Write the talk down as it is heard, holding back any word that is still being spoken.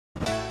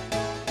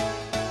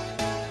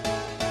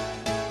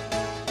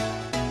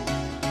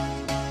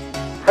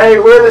Hey,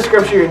 we're the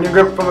Scripture Union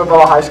Group from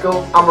Movilla High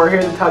School, and we're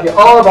here to tell you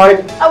all about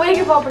a week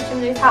of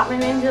opportunities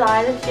happening in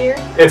July this year.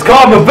 It's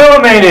called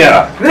Movilla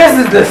Mania.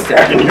 This is the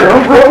second year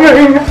of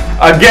running.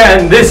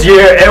 Again, this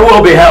year it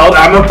will be held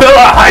at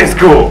Movilla High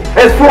School.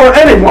 It's for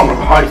anyone of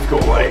high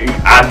school age.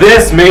 And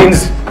this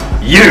means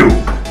you.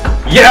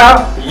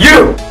 Yeah,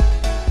 you.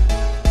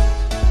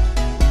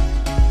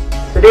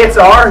 the dates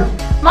are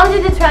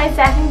Monday the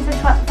 22nd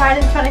to Friday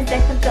the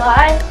 26th of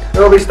July.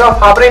 there will be stuff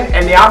happening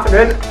in the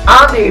afternoon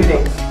and the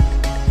evenings.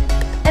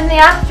 In the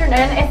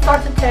afternoon it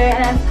starts at 2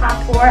 and ends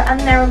past 4, and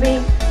there will be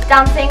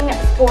dancing,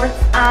 sports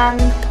and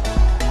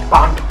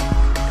Band.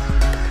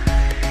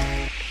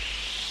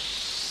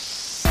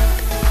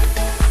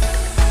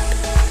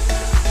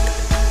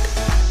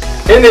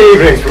 In the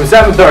evenings from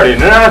 7:30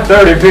 to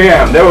 9:30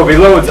 p.m. there will be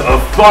loads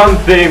of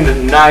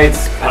fun-themed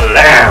nights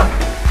planned.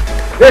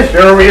 This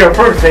year we are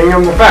focusing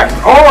on the fact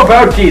it's all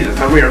about Jesus,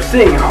 and we are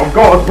seeing how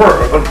God's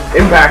word will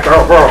impact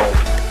our world.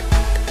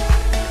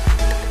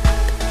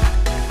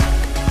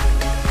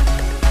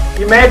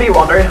 You may be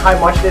wondering how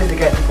much it is to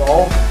get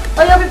involved.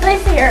 well, you'll be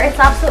pleased to hear it's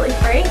absolutely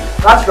free.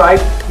 That's right,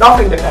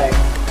 nothing to pay.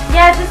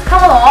 Yeah, just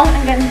come along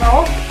and get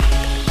involved.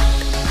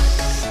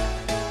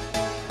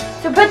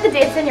 So put the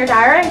dates in your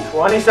diary.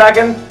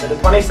 22nd to the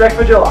 26th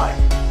of July.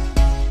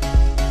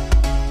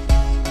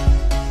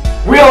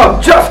 We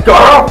have just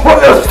got off for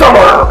the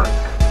summer.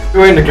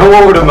 Going to go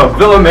over to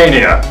Movilla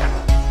Mania.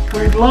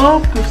 We'd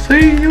love to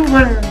see you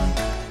there.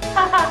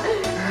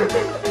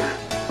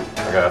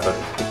 Okay, that's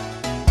it.